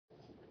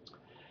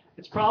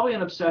It's probably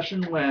an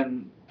obsession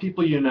when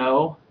people you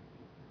know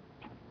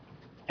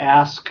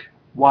ask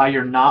why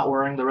you're not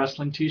wearing the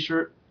wrestling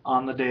t-shirt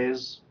on the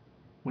days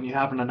when you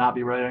happen to not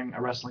be wearing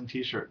a wrestling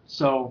t-shirt.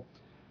 So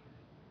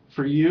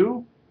for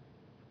you,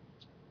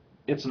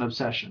 it's an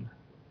obsession,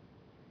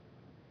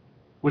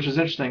 which is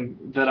interesting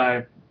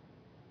that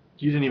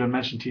you didn't even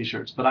mention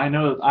t-shirts, but I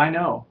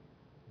know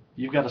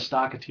you've got a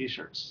stock of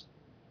t-shirts.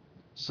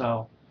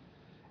 So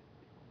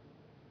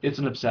it's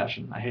an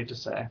obsession, I hate to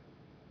say.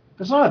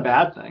 It's not a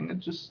bad thing.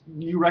 It's just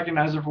you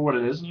recognize it for what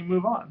it is and you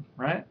move on,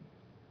 right?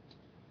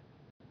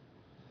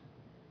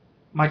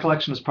 My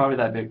collection is probably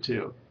that big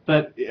too,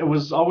 but it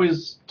was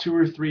always 2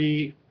 or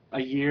 3 a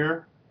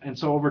year, and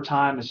so over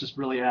time it's just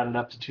really added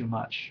up to too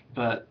much.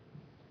 But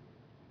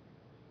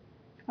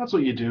that's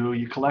what you do.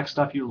 You collect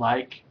stuff you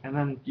like, and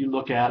then you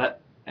look at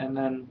it, and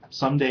then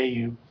someday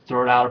you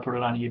throw it out or put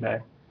it on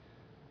eBay.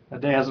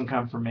 That day hasn't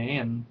come for me,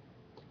 and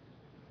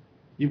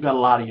you've got a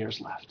lot of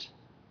years left.